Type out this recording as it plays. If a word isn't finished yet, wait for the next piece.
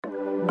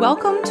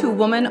Welcome to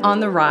Woman on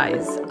the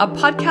Rise, a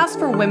podcast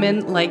for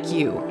women like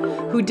you,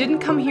 who didn't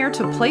come here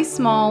to play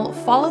small,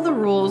 follow the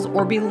rules,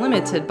 or be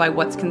limited by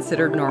what's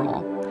considered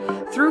normal.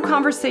 Through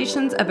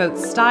conversations about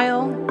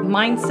style,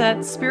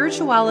 mindset,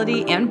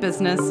 spirituality, and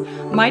business,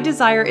 my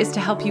desire is to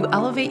help you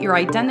elevate your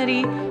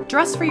identity,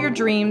 dress for your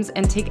dreams,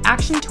 and take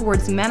action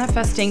towards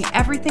manifesting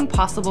everything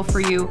possible for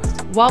you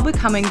while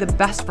becoming the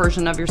best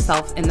version of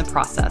yourself in the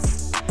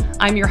process.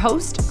 I'm your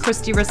host,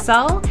 Christy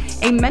Russell,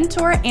 a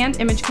mentor and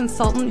image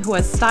consultant who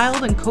has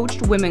styled and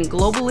coached women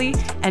globally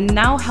and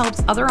now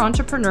helps other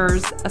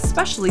entrepreneurs,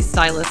 especially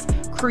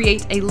stylists,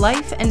 create a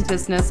life and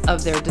business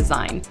of their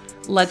design.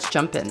 Let's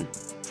jump in.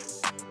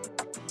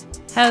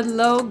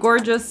 Hello,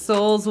 gorgeous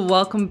souls.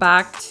 Welcome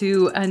back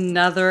to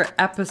another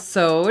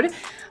episode.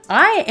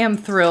 I am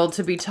thrilled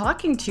to be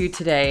talking to you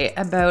today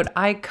about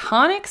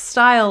iconic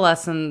style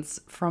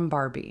lessons from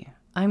Barbie.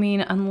 I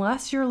mean,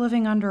 unless you're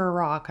living under a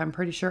rock, I'm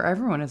pretty sure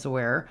everyone is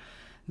aware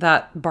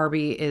that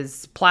Barbie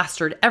is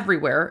plastered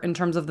everywhere in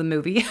terms of the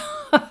movie.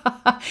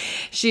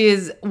 She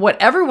is what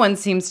everyone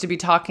seems to be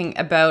talking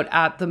about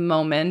at the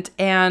moment.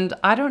 And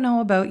I don't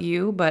know about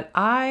you, but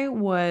I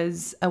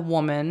was a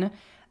woman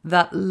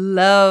that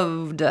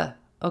loved,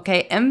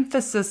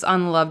 emphasis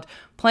on loved,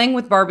 playing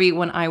with Barbie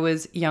when I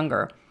was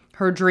younger.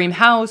 Her dream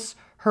house,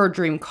 her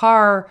dream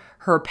car,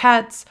 her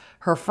pets,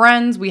 her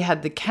friends. We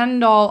had the Ken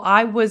doll.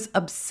 I was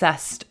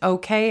obsessed,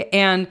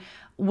 and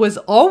was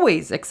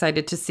always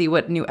excited to see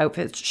what new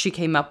outfits she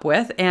came up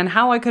with and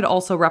how I could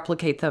also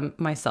replicate them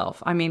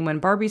myself. I mean, when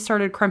Barbie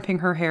started crimping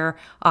her hair,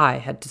 I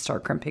had to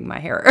start crimping my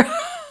hair.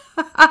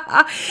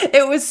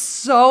 It was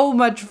so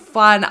much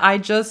fun. I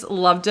just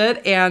loved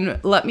it.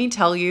 And let me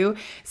tell you,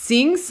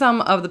 seeing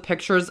some of the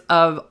pictures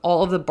of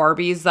all of the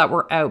Barbies that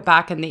were out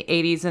back in the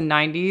 80s and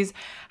 90s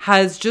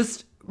has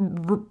just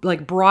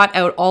brought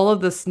out all of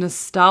this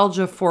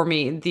nostalgia for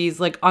me. These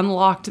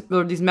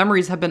these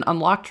memories have been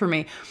unlocked for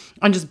me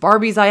on just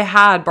Barbies I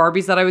had,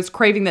 Barbies that I was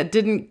craving that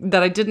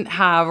I didn't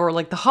have, or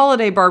like the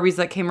holiday Barbies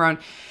that came around.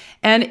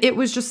 And it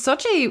was just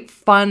such a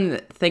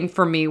fun thing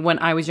for me when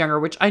I was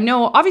younger, which I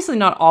know obviously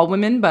not all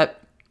women, but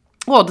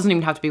it doesn't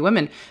even have to be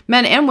women.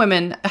 Men and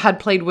women had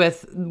played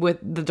with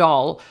the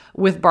doll,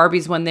 with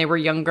Barbies when they were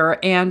younger,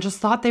 and just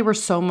thought they were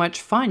so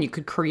much fun. You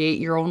could create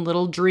your own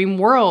little dream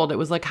world. It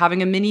was like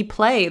having a mini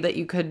play that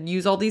you could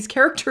use all these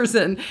characters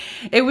in.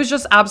 It was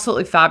just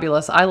absolutely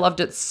fabulous. I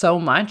loved it so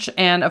much.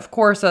 And of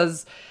course,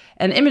 as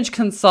an image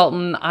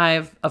consultant,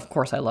 I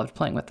loved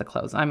playing with the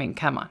clothes. I mean,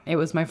 come on. It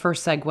was my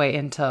first segue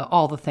into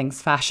all the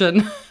things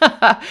fashion.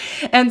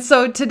 And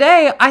so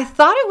today, I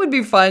thought it would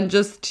be fun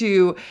just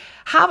to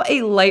have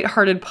a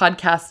lighthearted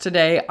podcast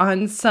today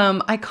on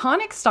some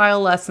iconic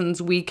style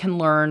lessons we can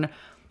learn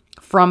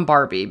from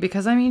Barbie,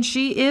 because I mean,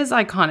 she is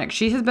iconic.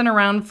 She has been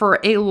around for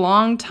a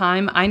long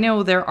time. I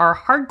know there are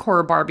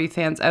hardcore Barbie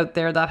fans out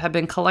there that have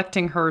been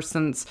collecting her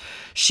since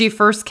she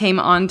first came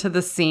onto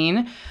the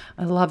scene.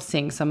 I love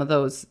seeing some of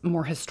those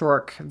more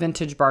historic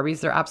vintage Barbies.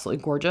 They're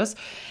absolutely gorgeous.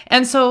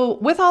 And so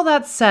with all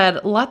that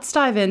said, let's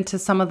dive into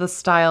some of the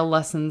style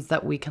lessons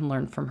that we can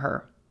learn from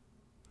her.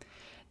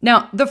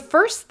 Now, the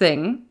first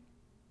thing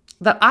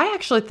that I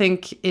actually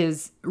think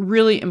is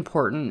really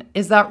important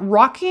is that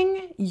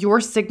rocking your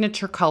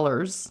signature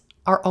colors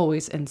are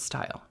always in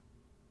style.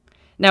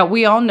 Now,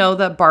 we all know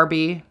that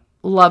Barbie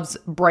loves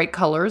bright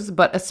colors,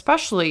 but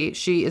especially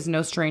she is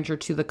no stranger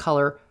to the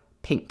color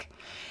pink.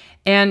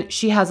 And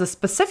she has a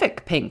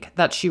specific pink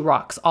that she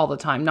rocks all the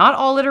time. Not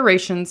all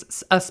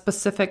iterations, a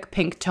specific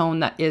pink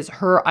tone that is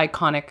her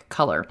iconic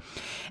color.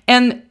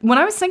 And when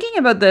I was thinking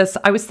about this,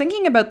 I was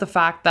thinking about the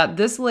fact that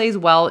this lays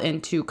well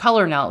into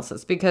color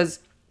analysis, because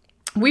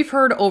we've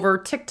heard over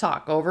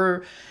TikTok,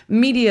 over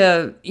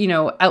media,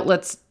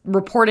 outlets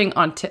reporting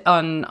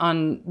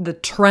on the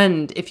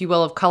trend, if you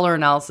will, of color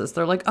analysis.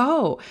 They're like,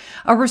 oh,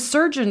 a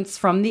resurgence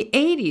from the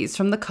 80s,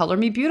 from the Color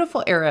Me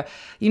Beautiful era,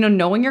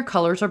 knowing your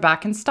colors are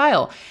back in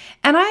style.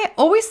 And I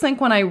always think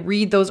when I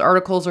read those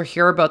articles or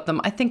hear about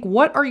them, I think,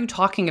 what are you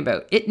talking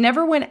about? It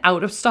never went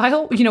out of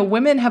style.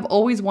 Women have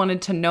always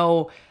wanted to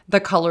know the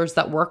colors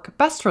that work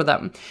best for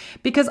them.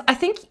 Because I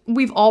think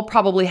we've all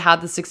probably had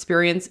this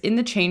experience in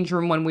the change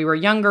room when we were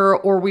younger,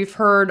 or we've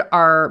heard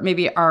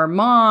maybe our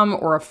mom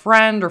or a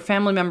friend or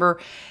family member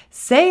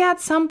say at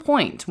some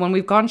point when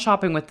we've gone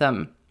shopping with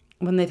them,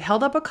 when they've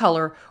held up a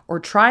color or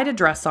tried a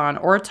dress on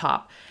or a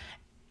top,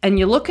 and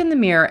you look in the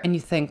mirror and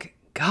you think,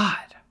 God,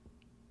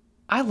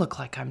 I look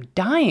like I'm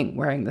dying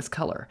wearing this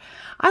color.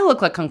 I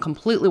look like I'm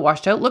completely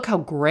washed out. Look how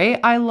gray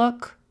I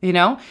look,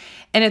 And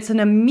it's an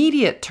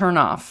immediate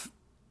turnoff,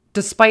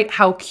 despite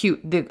how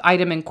cute the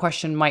item in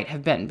question might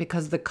have been,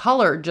 because the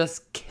color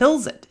just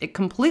kills it. It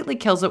completely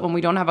kills it when we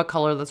don't have a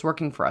color that's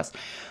working for us.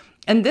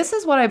 And this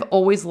is what I've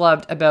always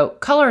loved about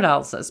color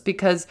analysis,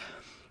 because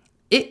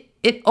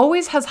it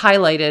always has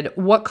highlighted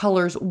what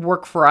colors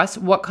work for us,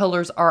 what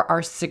colors are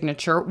our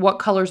signature, what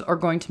colors are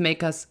going to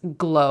make us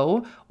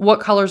glow,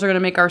 what colors are going to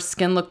make our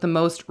skin look the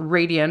most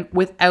radiant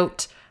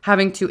without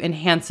having to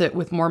enhance it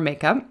with more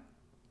makeup.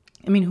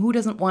 I mean, who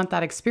doesn't want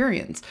that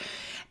experience?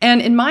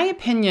 And in my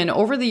opinion,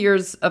 over the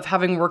years of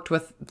having worked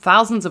with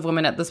thousands of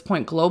women at this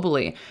point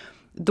globally,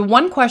 the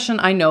one question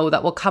I know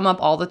that will come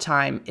up all the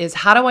time is,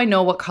 how do I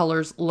know what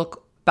colors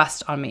look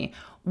best on me?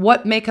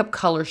 What makeup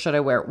color should I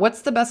wear?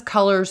 What's the best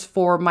colors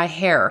for my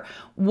hair?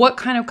 What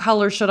kind of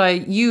color should I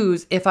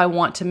use if I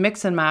want to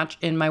mix and match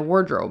in my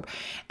wardrobe?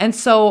 And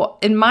so,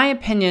 in my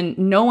opinion,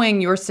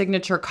 knowing your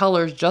signature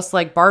colors, just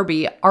like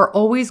Barbie, are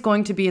always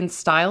going to be in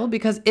style,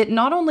 because it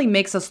not only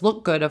makes us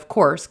look good, of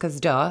course, because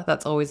duh,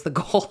 that's always the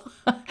goal,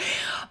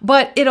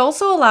 but it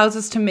also allows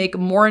us to make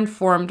more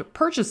informed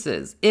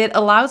purchases. It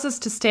allows us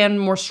to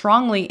stand more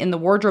strongly in the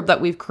wardrobe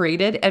that we've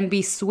created and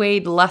be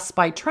swayed less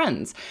by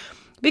trends.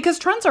 Because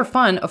trends are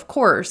fun, of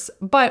course,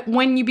 but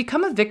when you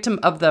become a victim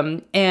of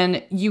them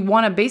and you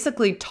want to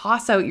basically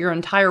toss out your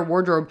entire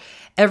wardrobe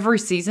every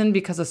season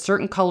because a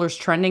certain color's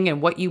trending and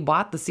what you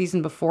bought the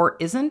season before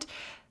isn't,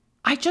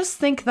 I just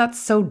think that's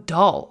so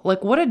dull.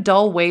 Like, what a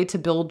dull way to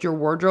build your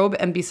wardrobe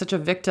and be such a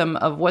victim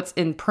of what's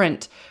in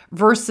print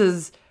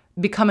versus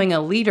becoming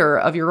a leader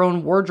of your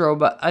own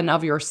wardrobe and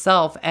of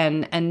yourself,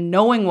 and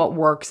knowing what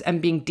works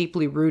and being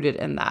deeply rooted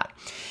in that.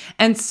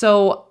 And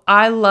so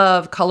I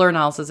love color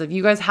analysis. If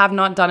you guys have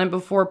not done it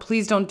before,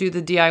 please don't do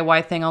the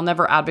DIY thing. I'll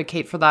never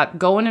advocate for that.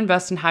 Go and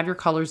invest and have your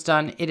colors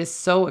done. It is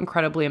so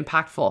incredibly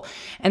impactful.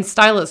 And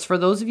stylists, for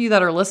those of you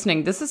that are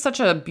listening, this is such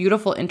a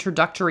beautiful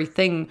introductory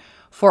thing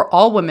for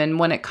all women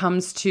when it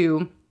comes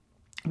to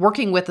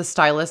working with a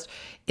stylist,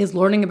 is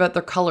learning about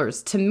their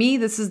colors. To me,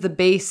 this is the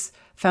base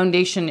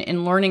foundation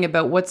in learning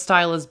about what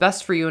style is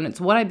best for you. And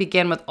it's what I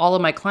began with all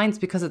of my clients,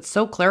 because it's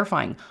so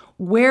clarifying.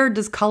 Where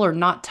does color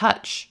not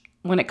touch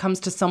when it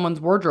comes to someone's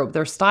wardrobe,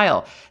 their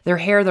style, their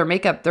hair, their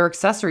makeup, their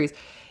accessories?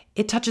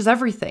 It touches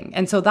everything.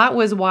 And so that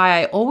was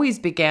why I always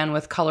began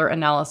with color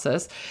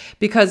analysis,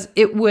 because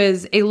it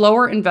was a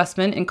lower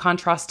investment in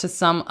contrast to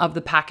some of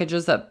the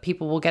packages that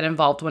people will get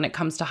involved when it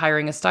comes to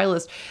hiring a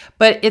stylist.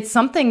 But it's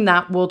something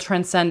that will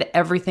transcend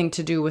everything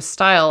to do with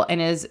style,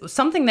 and is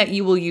something that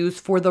you will use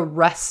for the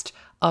rest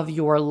of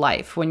your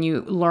life when you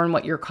learn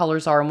what your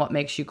colors are and what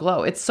makes you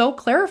glow. It's so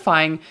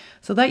clarifying,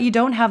 so that you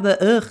don't have the,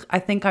 ugh, I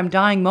think I'm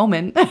dying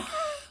moment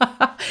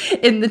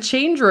in the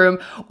change room,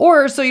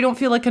 or so you don't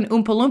feel like an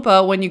Oompa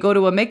Loompa when you go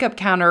to a makeup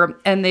counter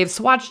and they've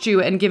swatched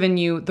you and given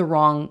you the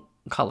wrong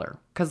color,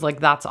 because like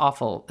that's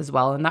awful as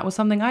well. And that was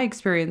something I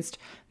experienced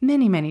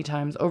many, many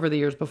times over the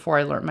years before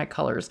I learned my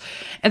colors.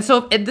 And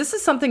so if this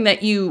is something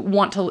that you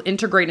want to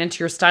integrate into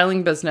your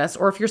styling business,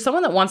 or if you're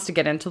someone that wants to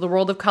get into the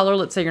world of color,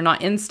 let's say you're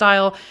not in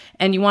style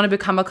and you want to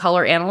become a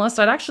color analyst,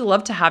 I'd actually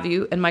love to have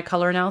you in my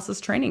color analysis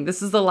training.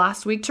 This is the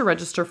last week to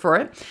register for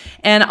it.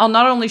 And I'll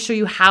not only show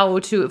you how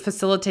to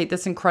facilitate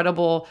this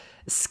incredible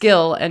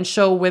skill and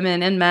show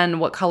women and men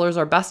what colors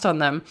are best on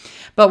them,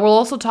 but we'll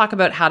also talk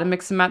about how to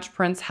mix and match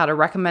prints, how to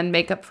recommend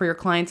makeup for your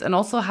clients, and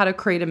also how to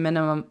create a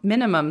minimum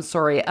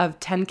of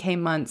 10K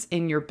months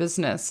in your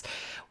business,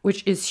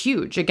 which is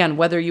huge. Again,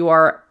 whether you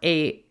are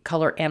a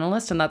color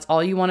analyst and that's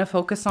all you want to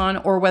focus on,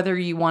 or whether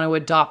you want to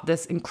adopt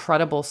this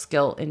incredible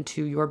skill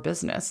into your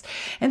business.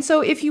 And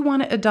so if you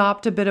want to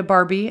adopt a bit of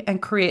Barbie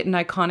and create an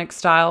iconic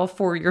style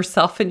for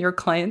yourself and your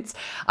clients,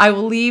 I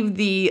will leave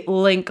the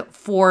link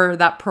for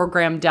that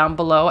program down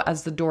below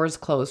as the doors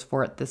close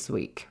for it this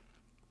week.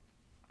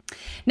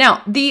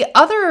 Now, the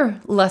other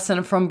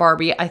lesson from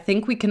Barbie I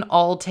think we can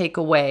all take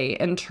away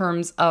in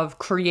terms of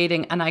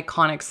creating an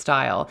iconic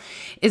style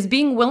is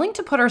being willing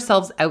to put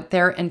ourselves out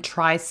there and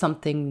try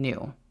something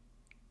new.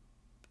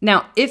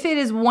 Now, if it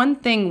is one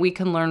thing we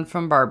can learn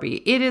from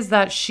Barbie, it is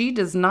that she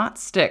does not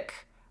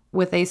stick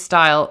with a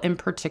style in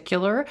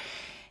particular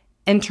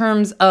in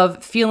terms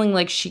of feeling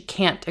like she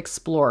can't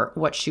explore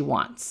what she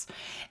wants.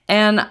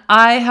 And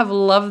I have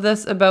loved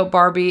this about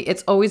Barbie.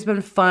 It's always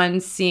been fun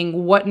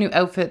seeing what new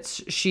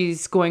outfits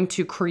she's going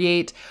to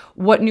create,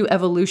 what new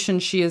evolution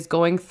she is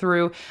going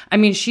through. I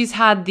mean, she's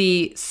had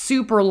the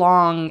super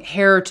long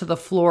hair to the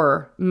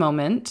floor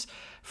moment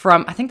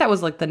from, I think that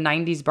was like the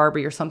 90s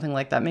Barbie or something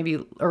like that,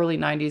 maybe early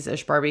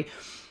 90s-ish Barbie.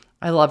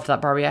 I loved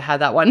that Barbie. I had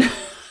that one.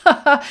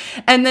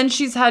 And then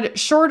she's had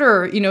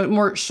shorter,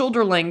 more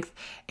shoulder length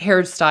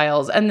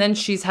hairstyles. And then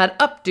she's had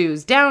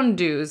updos,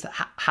 downdos,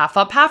 half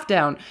up, half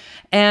down,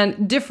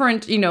 and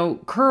different,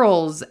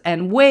 curls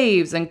and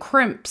waves and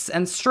crimps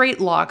and straight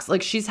locks.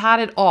 Like, she's had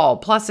it all.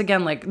 Plus,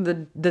 again, like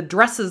the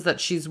dresses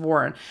that she's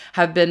worn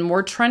have been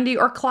more trendy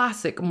or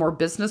classic, more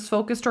business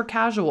focused or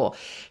casual.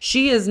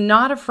 She is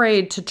not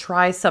afraid to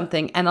try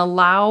something and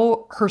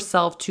allow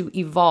herself to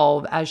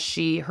evolve as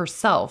she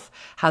herself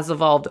has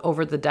evolved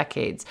over the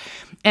decades.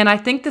 And I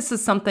think this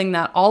is something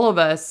that all of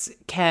us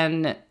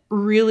can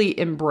really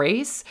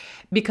embrace,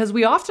 because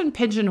we often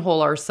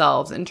pigeonhole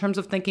ourselves in terms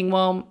of thinking,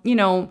 well,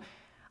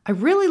 I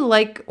really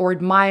like or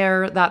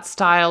admire that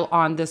style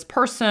on this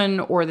person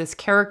or this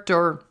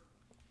character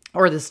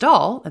or this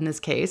doll in this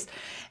case.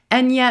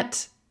 And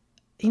yet,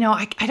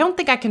 I don't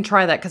think I can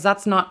try that because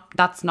that's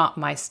not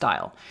my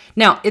style.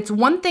 Now, it's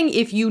one thing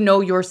if you know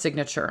your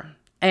signature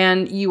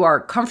and you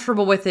are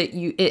comfortable with it,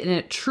 and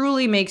it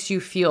truly makes you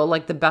feel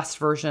like the best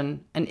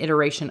version and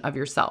iteration of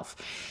yourself.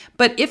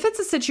 But if it's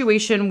a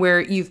situation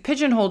where you've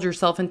pigeonholed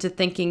yourself into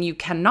thinking you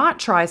cannot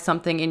try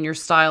something in your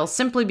style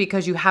simply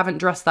because you haven't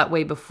dressed that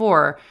way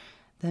before,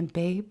 then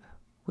babe,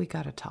 we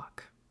gotta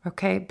talk.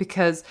 Okay?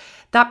 Because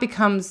that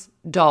becomes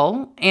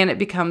dull and it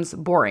becomes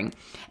boring.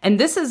 And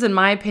this is, in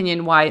my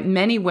opinion, why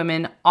many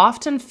women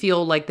often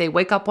feel like they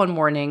wake up one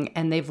morning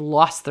and they've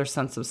lost their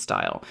sense of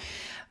style.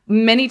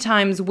 Many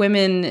times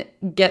women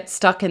get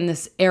stuck in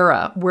this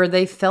era where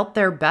they felt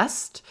their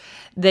best,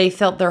 they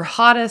felt their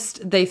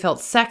hottest, they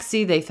felt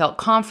sexy, they felt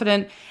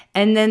confident,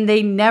 and then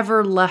they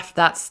never left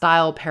that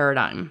style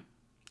paradigm.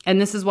 And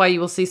this is why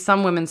you will see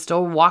some women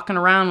still walking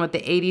around with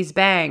the 80s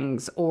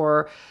bangs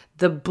or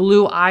the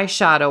blue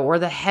eyeshadow or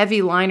the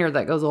heavy liner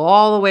that goes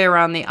all the way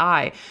around the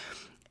eye.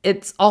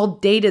 It's all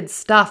dated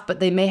stuff, but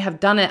they may have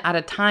done it at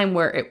a time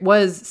where it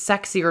was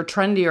sexy or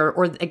trendy,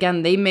 or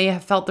again, they may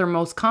have felt their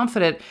most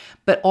confident,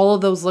 but all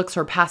of those looks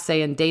are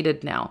passé and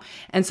dated now.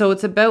 And so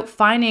it's about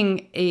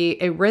finding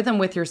a rhythm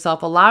with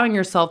yourself, allowing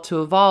yourself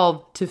to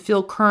evolve, to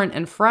feel current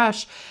and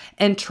fresh,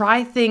 and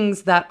try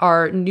things that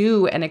are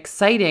new and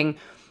exciting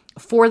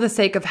for the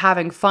sake of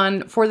having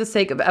fun, for the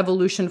sake of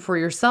evolution for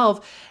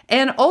yourself,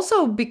 and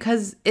also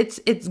because it's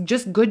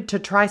just good to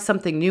try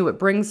something new. It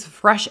brings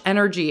fresh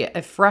energy,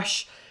 a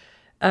fresh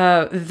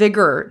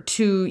vigor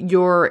to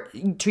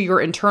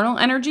your internal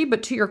energy,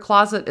 but to your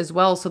closet as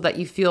well, so that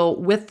you feel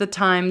with the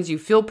times, you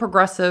feel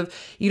progressive,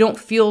 you don't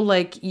feel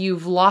like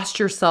you've lost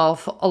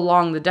yourself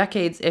along the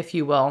decades, if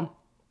you will,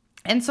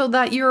 and so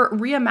that you're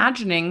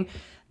reimagining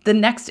the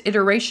next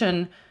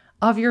iteration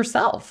of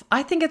yourself.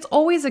 I think it's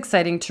always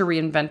exciting to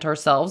reinvent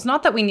ourselves.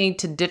 Not that we need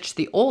to ditch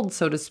the old,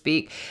 so to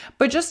speak,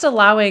 but just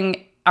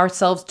allowing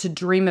ourselves to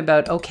dream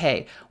about,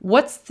 okay,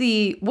 what's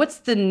the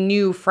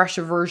new, fresh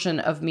version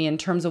of me in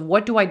terms of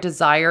what do I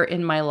desire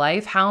in my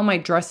life? How am I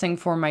dressing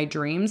for my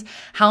dreams?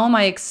 How am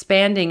I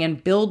expanding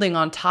and building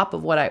on top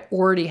of what I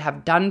already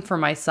have done for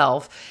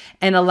myself,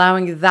 and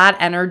allowing that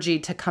energy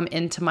to come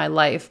into my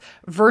life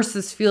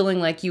versus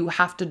feeling like you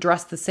have to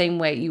dress the same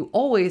way you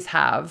always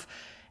have.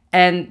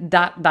 And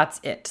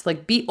that's it.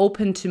 Like, be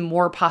open to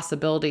more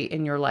possibility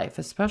in your life,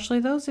 especially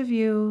those of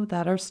you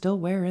that are still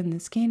wearing the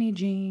skinny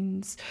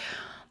jeans.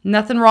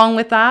 Nothing wrong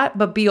with that,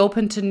 but be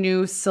open to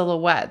new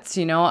silhouettes.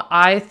 You know,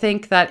 I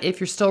think that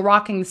if you're still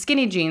rocking the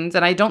skinny jeans,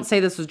 and I don't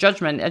say this with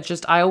judgment, it's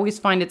just, I always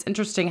find it's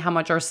interesting how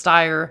much our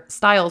style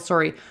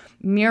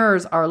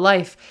mirrors our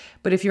life.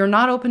 But if you're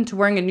not open to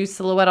wearing a new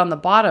silhouette on the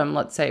bottom,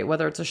 let's say,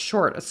 whether it's a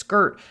short, a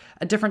skirt,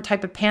 a different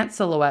type of pant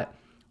silhouette,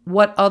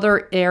 what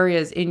other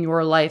areas in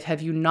your life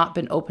have you not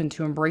been open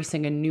to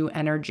embracing a new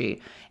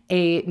energy,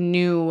 a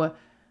new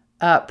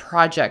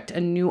project, a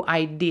new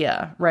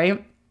idea,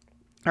 right?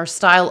 Our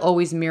style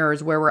always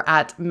mirrors where we're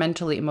at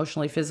mentally,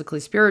 emotionally, physically,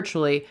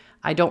 spiritually.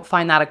 I don't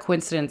find that a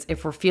coincidence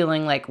if we're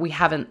feeling like we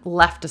haven't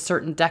left a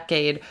certain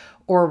decade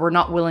or we're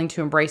not willing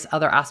to embrace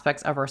other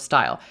aspects of our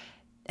style.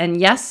 And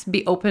yes,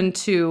 be open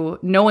to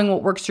knowing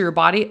what works for your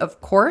body,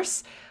 of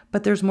course,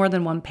 but there's more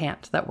than one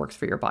pant that works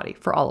for your body,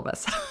 for all of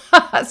us.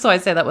 So I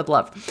say that with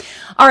love.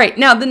 All right,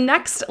 now the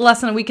next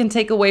lesson we can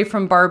take away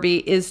from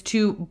Barbie is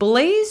to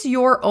blaze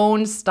your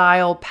own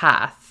style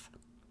path.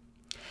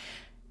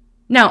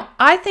 Now,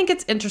 I think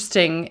it's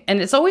interesting, and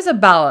it's always a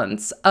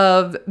balance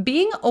of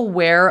being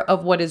aware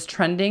of what is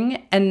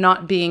trending and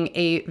not being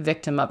a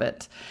victim of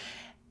it,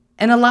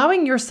 and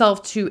allowing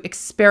yourself to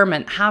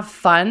experiment, have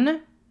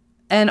fun,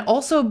 and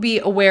also be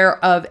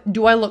aware of,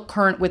 do I look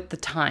current with the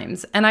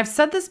times? And I've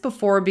said this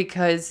before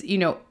because, you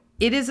know,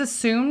 it is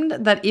assumed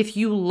that if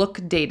you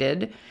look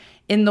dated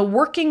in the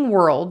working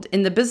world,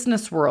 in the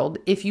business world,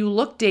 if you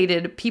look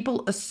dated,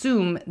 people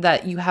assume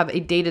that you have a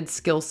dated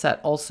skill set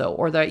also,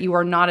 or that you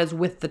are not as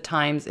with the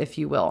times, if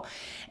you will.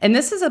 And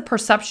this is a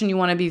perception you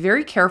want to be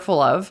very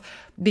careful of,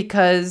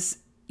 because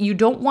you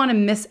don't want to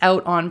miss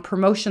out on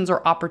promotions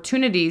or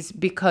opportunities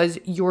because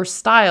your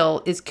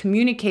style is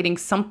communicating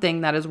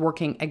something that is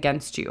working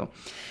against you.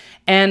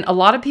 And a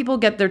lot of people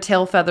get their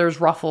tail feathers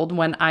ruffled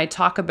when I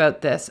talk about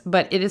this,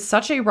 but it is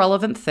such a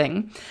relevant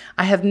thing.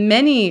 I have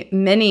many,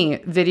 many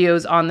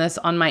videos on this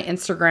on my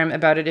Instagram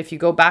about it. If you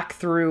go back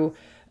through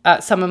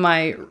some of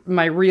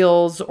my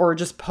reels or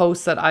just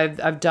posts that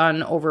I've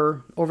done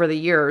over the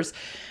years,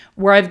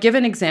 where I've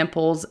given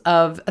examples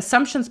of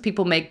assumptions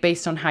people make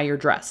based on how you're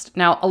dressed.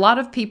 Now, a lot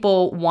of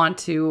people want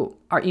to,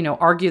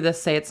 argue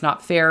this, say it's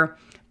not fair,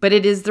 but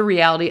it is the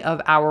reality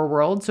of our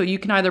world. So you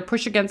can either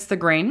push against the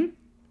grain,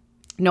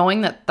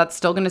 knowing that that's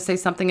still going to say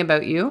something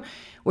about you,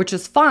 which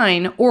is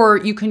fine, or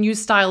you can use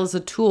style as a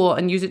tool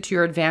and use it to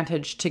your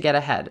advantage to get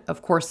ahead.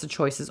 Of course, the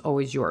choice is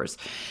always yours.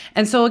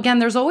 And so again,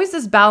 there's always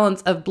this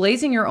balance of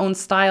blazing your own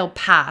style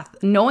path,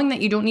 knowing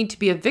that you don't need to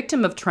be a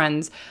victim of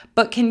trends,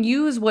 but can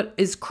use what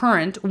is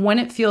current when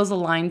it feels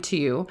aligned to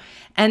you,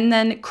 and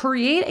then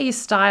create a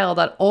style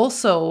that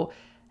also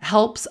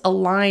helps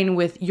align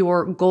with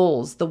your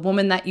goals, the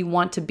woman that you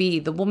want to be,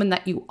 the woman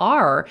that you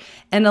are,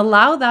 and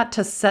allow that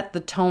to set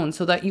the tone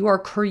so that you are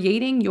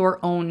creating your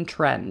own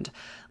trend.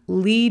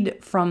 Lead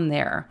from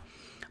there.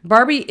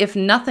 Barbie, if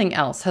nothing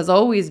else, has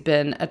always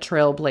been a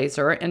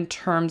trailblazer in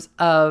terms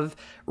of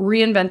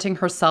reinventing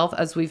herself,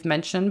 as we've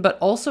mentioned, but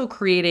also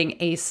creating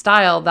a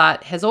style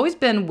that has always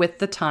been with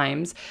the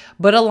times,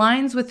 but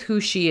aligns with who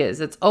she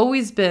is. It's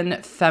always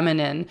been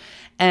feminine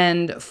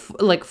and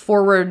like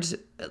forward,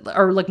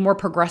 or like more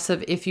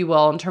progressive, if you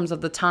will, in terms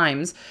of the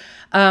times.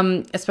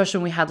 Especially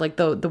when we had like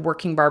the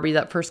working Barbie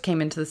that first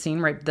came into the scene,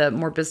 right? The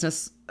more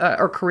business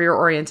or career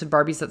oriented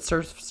Barbies that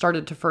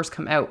started to first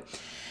come out.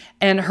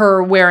 And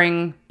her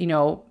wearing,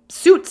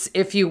 suits,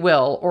 if you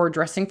will, or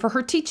dressing for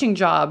her teaching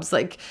jobs.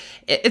 Like,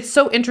 it's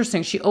so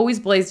interesting. She always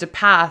blazed a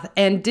path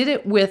and did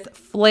it with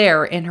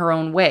flair in her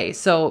own way.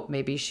 So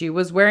maybe she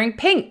was wearing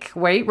pink,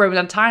 right?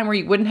 At a time where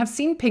you wouldn't have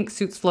seen pink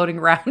suits floating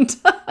around,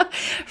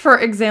 for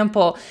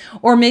example.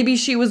 Or maybe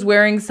she was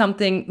wearing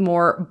something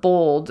more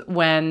bold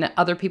when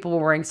other people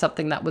were wearing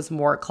something that was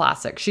more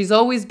classic. She's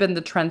always been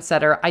the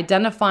trendsetter,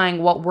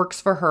 identifying what works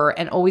for her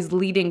and always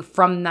leading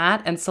from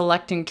that and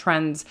selecting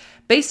trends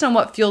based on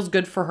what feels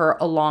good for her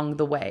along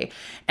the way.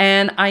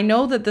 And I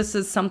know that this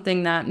is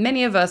something that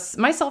many of us,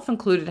 myself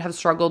included, have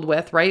struggled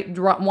with, right?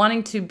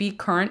 Wanting to be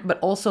current, but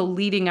also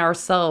leading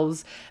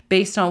ourselves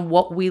based on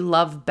what we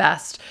love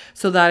best.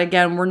 So that,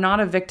 again, we're not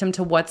a victim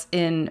to what's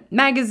in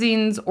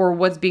magazines or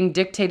what's being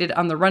dictated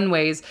on the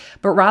runways,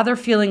 but rather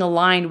feeling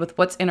aligned with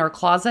what's in our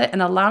closet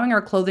and allowing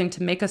our clothing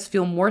to make us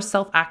feel more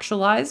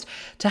self-actualized,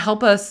 to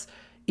help us,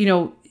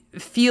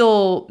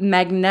 feel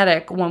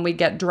magnetic when we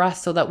get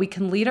dressed, so that we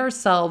can lead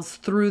ourselves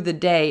through the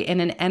day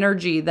in an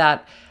energy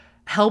that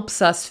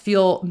helps us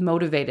feel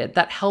motivated,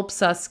 that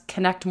helps us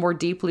connect more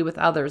deeply with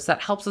others,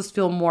 that helps us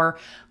feel more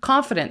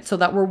confident, so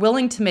that we're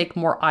willing to make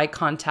more eye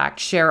contact,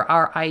 share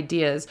our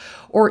ideas,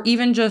 or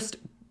even just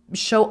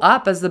show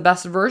up as the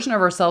best version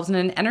of ourselves in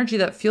an energy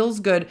that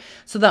feels good,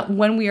 so that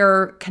when we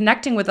are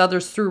connecting with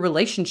others through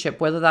relationship,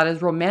 whether that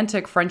is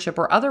romantic, friendship,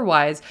 or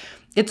otherwise,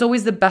 it's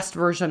always the best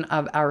version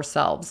of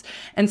ourselves.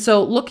 And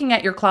so looking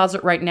at your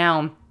closet right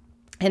now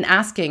and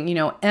asking,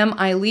 am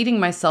I leading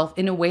myself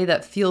in a way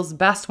that feels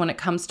best when it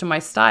comes to my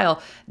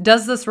style?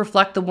 Does this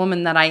reflect the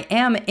woman that I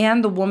am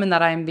and the woman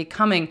that I am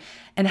becoming?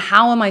 And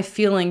how am I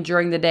feeling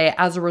during the day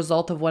as a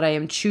result of what I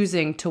am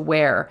choosing to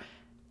wear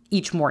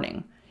each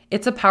morning?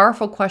 It's a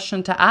powerful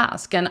question to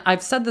ask. And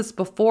I've said this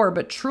before,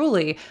 but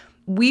truly,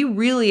 we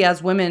really,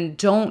 as women,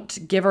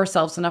 don't give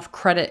ourselves enough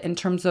credit in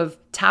terms of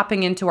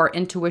tapping into our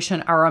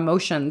intuition, our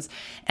emotions,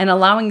 and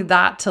allowing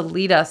that to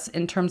lead us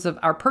in terms of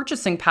our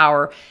purchasing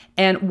power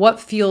and what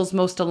feels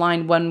most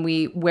aligned when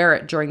we wear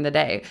it during the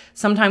day.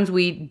 Sometimes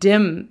we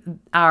dim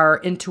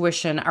our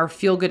intuition, our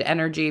feel-good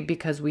energy,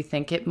 because we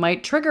think it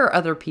might trigger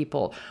other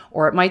people,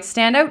 or it might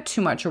stand out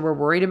too much, or we're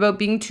worried about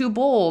being too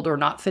bold or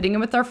not fitting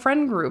in with our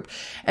friend group.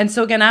 And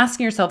so again,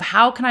 asking yourself,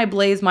 how can I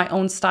blaze my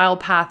own style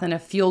path in a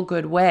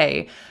feel-good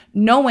way,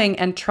 knowing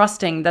and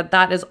trusting that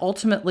that is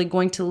ultimately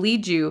going to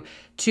lead you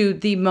to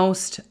the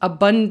most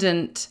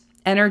abundant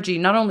energy,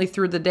 not only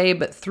through the day,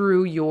 but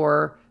through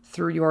your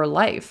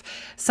life.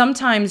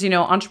 Sometimes,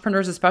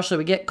 entrepreneurs especially,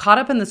 we get caught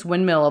up in this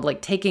windmill of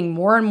like taking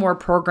more and more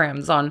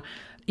programs on,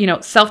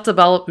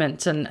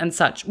 self-development and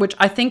such, which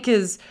I think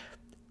is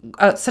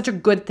such a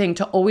good thing,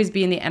 to always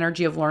be in the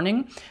energy of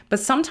learning. But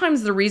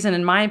sometimes the reason,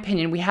 in my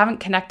opinion, we haven't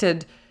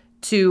connected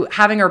to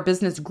having our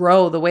business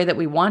grow the way that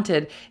we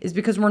wanted is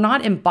because we're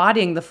not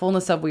embodying the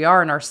fullness of we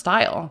are in our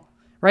style,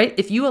 right?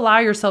 If you allow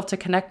yourself to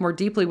connect more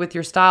deeply with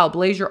your style,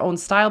 blaze your own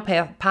style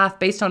path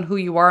based on who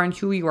you are and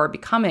who you are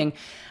becoming,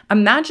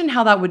 imagine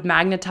how that would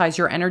magnetize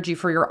your energy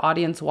for your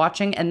audience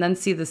watching, and then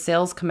see the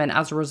sales come in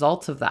as a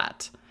result of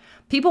that.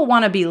 People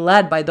want to be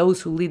led by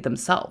those who lead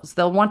themselves.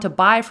 They'll want to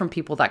buy from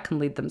people that can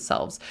lead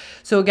themselves.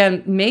 So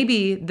again,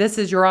 maybe this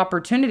is your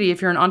opportunity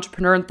if you're an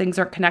entrepreneur and things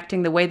aren't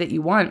connecting the way that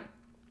you want.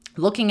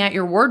 Looking at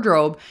your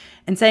wardrobe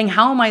and saying,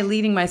 how am I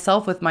leading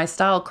myself with my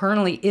style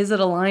currently? Is it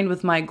aligned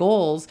with my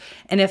goals?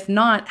 And if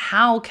not,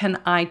 how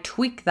can I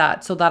tweak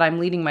that so that I'm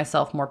leading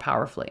myself more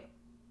powerfully?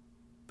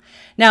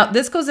 Now,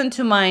 this goes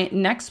into my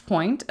next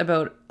point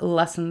about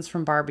lessons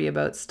from Barbie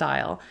about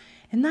style,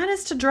 and that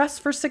is to dress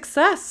for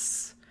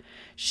success.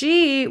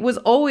 She was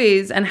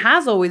always and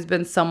has always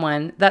been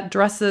someone that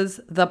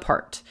dresses the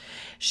part.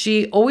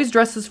 She always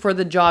dresses for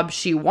the job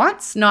she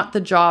wants, not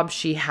the job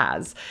she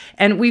has.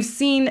 And we've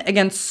seen,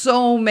 again,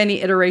 so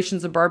many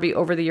iterations of Barbie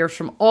over the years,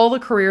 from all the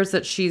careers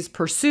that she's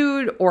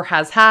pursued or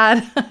has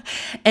had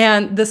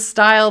and the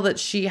style that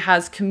she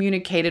has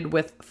communicated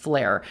with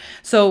flair.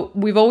 So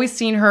we've always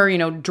seen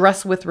her,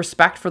 dress with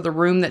respect for the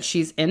room that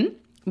she's in.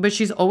 But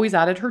she's always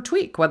added her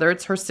tweak, whether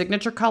it's her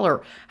signature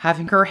color,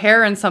 having her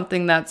hair in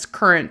something that's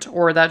current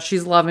or that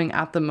she's loving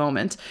at the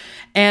moment,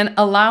 and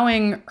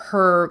allowing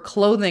her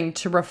clothing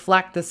to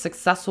reflect the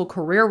successful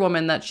career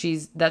woman that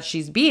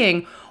she's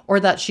being, or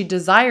that she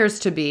desires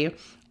to be,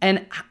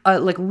 and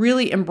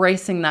really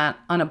embracing that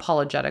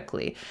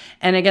unapologetically.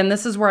 And again,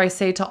 this is where I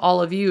say to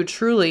all of you,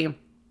 truly,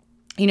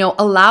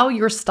 allow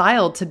your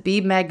style to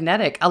be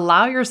magnetic.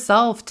 Allow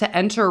yourself to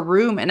enter a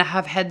room and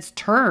have heads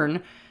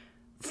turn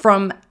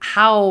from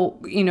how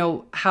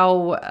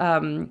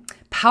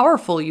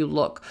powerful you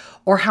look,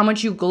 or how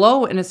much you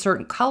glow in a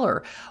certain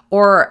color,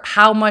 or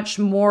how much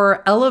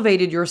more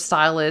elevated your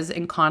style is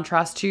in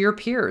contrast to your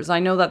peers. I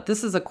know that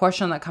this is a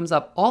question that comes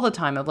up all the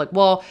time of like,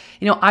 well,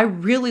 I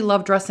really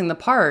love dressing the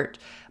part,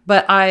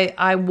 but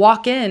I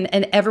walk in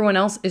and everyone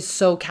else is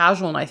so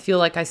casual and I feel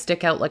like I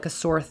stick out like a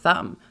sore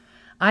thumb.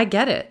 I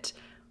get it.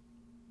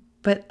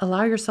 But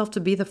allow yourself to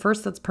be the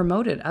first that's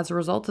promoted as a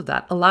result of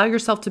that. Allow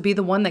yourself to be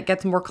the one that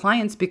gets more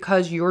clients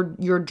because you're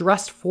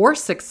dressed for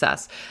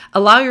success.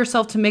 Allow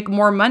yourself to make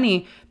more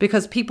money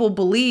because people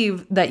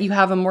believe that you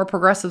have a more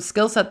progressive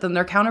skill set than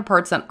their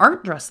counterparts that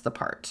aren't dressed the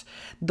part.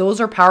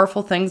 Those are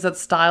powerful things that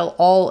style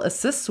all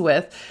assists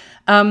with.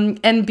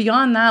 And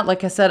beyond that,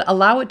 like I said,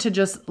 allow it to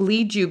just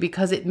lead you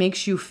because it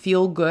makes you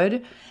feel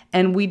good.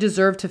 And we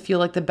deserve to feel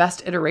like the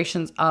best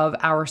iterations of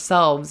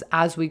ourselves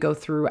as we go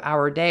through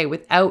our day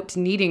without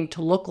needing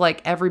to look like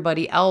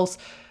everybody else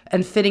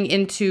and fitting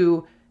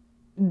into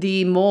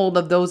the mold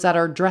of those that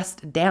are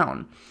dressed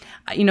down.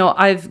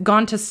 I've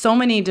gone to so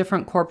many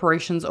different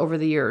corporations over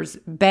the years,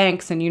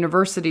 banks and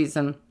universities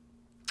and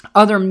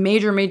other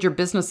major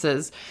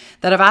businesses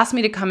that have asked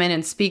me to come in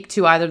and speak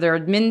to either their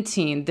admin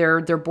team,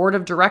 their board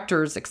of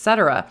directors,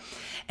 etc.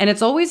 And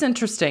it's always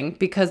interesting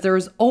because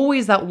there's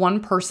always that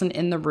one person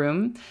in the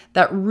room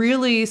that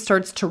really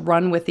starts to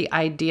run with the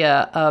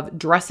idea of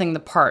dressing the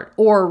part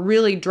or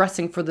really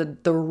dressing for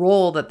the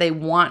role that they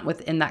want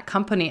within that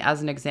company,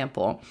 as an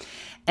example.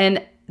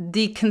 And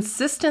the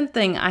consistent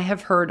thing I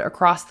have heard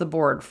across the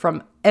board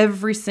from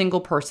every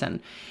single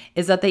person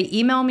is that they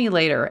email me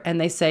later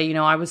and they say,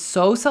 I was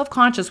so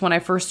self-conscious when I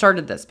first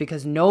started this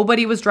because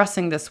nobody was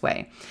dressing this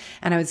way.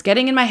 And I was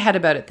getting in my head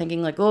about it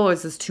thinking like, oh,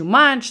 is this too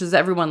much? Is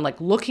everyone like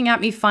looking at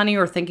me funny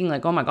or thinking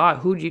like, oh my God,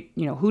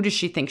 who does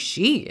she think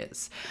she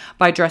is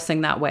by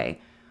dressing that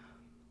way?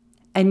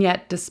 And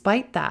yet,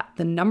 despite that,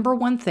 the number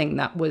one thing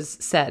that was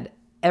said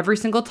every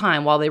single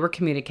time while they were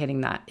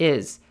communicating that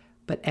is,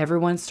 but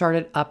everyone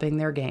started upping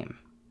their game.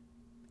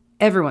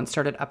 Everyone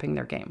started upping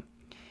their game.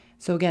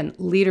 So again,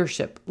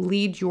 leadership,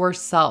 lead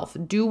yourself.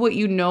 Do what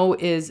you know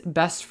is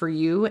best for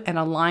you and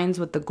aligns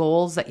with the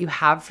goals that you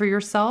have for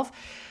yourself.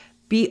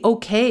 Be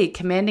okay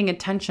commanding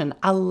attention.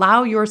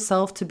 Allow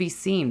yourself to be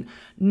seen,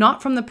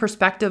 not from the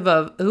perspective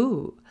of,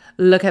 ooh,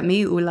 look at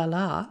me, ooh la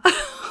la.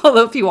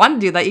 Although if you want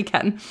to do that, you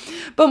can.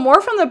 But more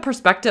from the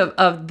perspective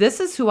of, this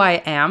is who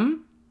I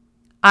am.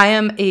 I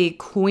am a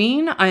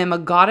queen. I am a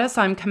goddess.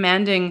 I'm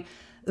commanding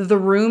the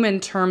room in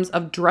terms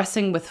of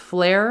dressing with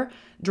flair,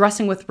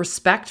 dressing with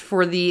respect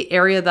for the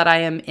area that I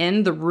am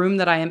in, the room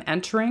that I am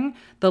entering,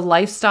 the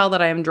lifestyle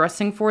that I am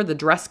dressing for, the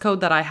dress code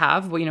that I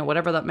have,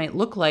 whatever that might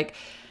look like.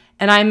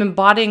 And I'm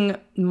embodying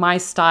my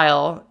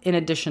style in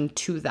addition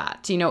to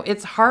that.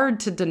 It's hard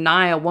to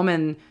deny a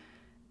woman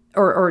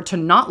or to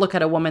not look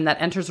at a woman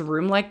that enters a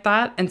room like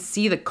that and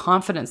see the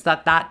confidence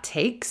that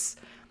takes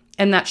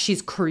and that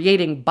she's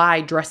creating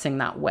by dressing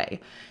that way.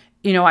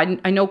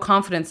 I know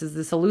confidence is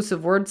this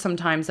elusive word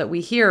sometimes that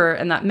we hear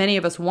and that many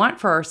of us want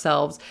for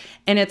ourselves.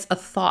 And it's a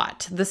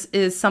thought. This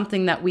is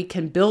something that we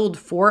can build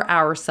for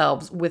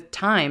ourselves with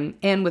time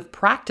and with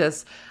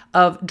practice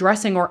of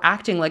dressing or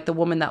acting like the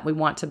woman that we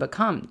want to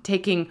become,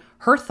 taking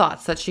her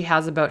thoughts that she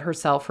has about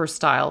herself, her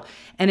style,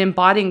 and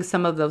embodying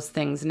some of those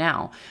things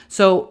now.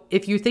 So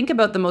if you think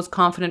about the most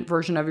confident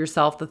version of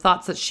yourself, the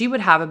thoughts that she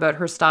would have about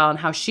her style and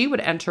how she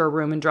would enter a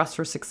room and dress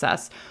for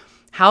success,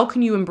 how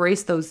can you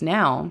embrace those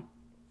now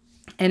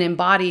and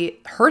embody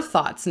her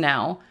thoughts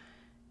now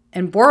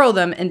and borrow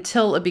them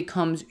until it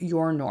becomes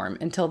your norm,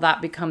 until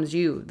that becomes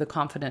you, the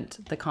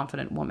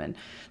confident woman.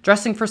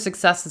 Dressing for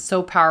success is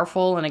so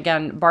powerful. And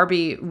again,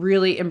 Barbie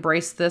really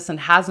embraced this and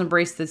has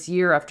embraced this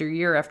year after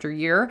year after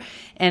year.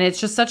 And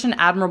it's just such an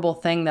admirable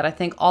thing that I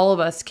think all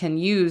of us can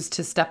use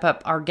to step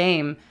up our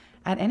game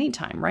at any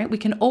time, right? We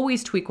can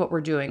always tweak what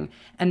we're doing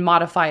and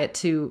modify it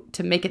to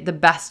make it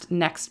the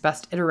next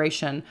best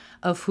iteration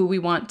of who we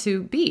want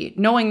to be,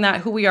 knowing that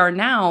who we are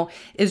now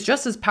is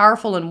just as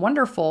powerful and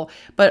wonderful,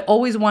 but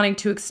always wanting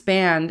to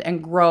expand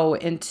and grow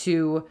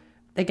into,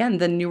 again,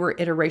 the newer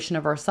iteration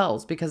of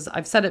ourselves. Because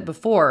I've said it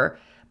before,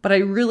 but I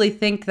really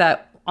think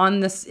that in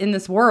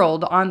this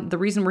world, the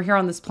reason we're here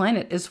on this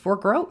planet is for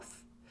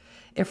growth.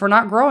 If we're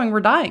not growing,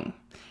 we're dying.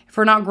 If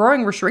we're not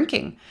growing, we're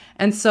shrinking.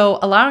 And so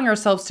allowing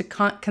ourselves to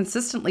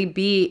consistently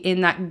be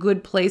in that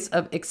good place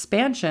of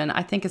expansion,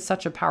 I think is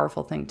such a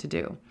powerful thing to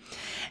do.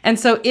 And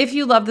so if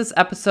you love this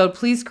episode,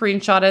 please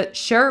screenshot it,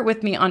 share it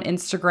with me on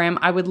Instagram.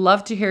 I would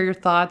love to hear your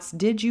thoughts.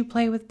 Did you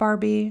play with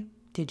Barbie?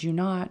 Did you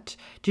not?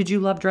 Did you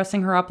love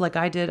dressing her up like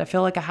I did? I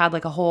feel like I had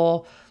like a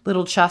whole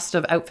little chest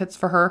of outfits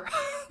for her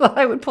that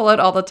I would pull out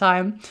all the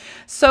time.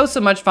 So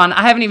much fun.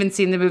 I haven't even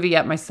seen the movie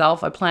yet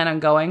myself. I plan on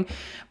going.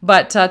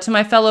 But to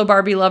my fellow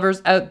Barbie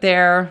lovers out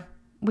there,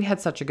 We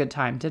had such a good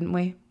time, didn't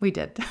we? We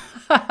did.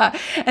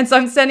 And so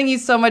I'm sending you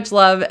so much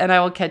love, and I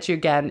will catch you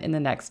again in the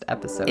next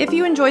episode. If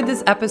you enjoyed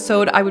this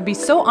episode, I would be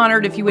so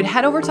honored if you would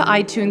head over to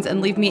iTunes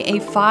and leave me a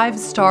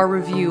 5-star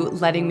review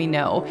letting me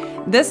know.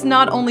 This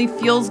not only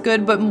feels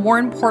good, but more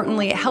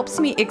importantly, it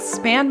helps me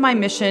expand my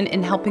mission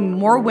in helping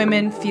more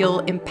women feel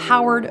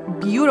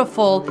empowered,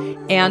 beautiful,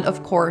 and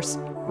of course,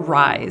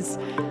 rise.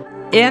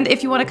 And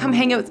if you want to come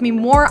hang out with me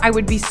more, I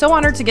would be so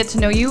honored to get to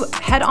know you.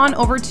 Head on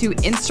over to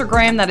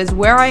Instagram. That is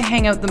where I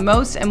hang out the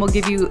most, and will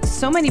give you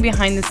so many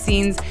behind the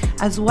scenes,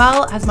 as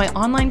well as my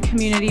online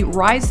community,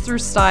 Rise Through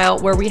Style,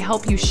 where we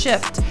help you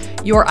shift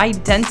your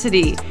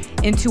identity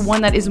into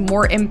one that is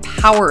more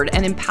empowered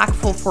and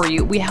impactful for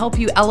you. We help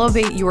you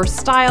elevate your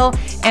style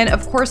and,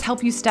 of course,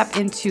 help you step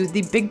into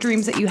the big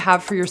dreams that you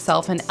have for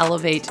yourself and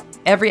elevate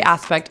every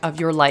aspect of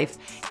your life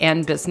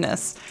and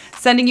business.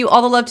 Sending you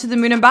all the love to the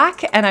moon and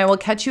back, and I will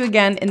catch you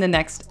again in the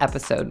next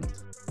episode.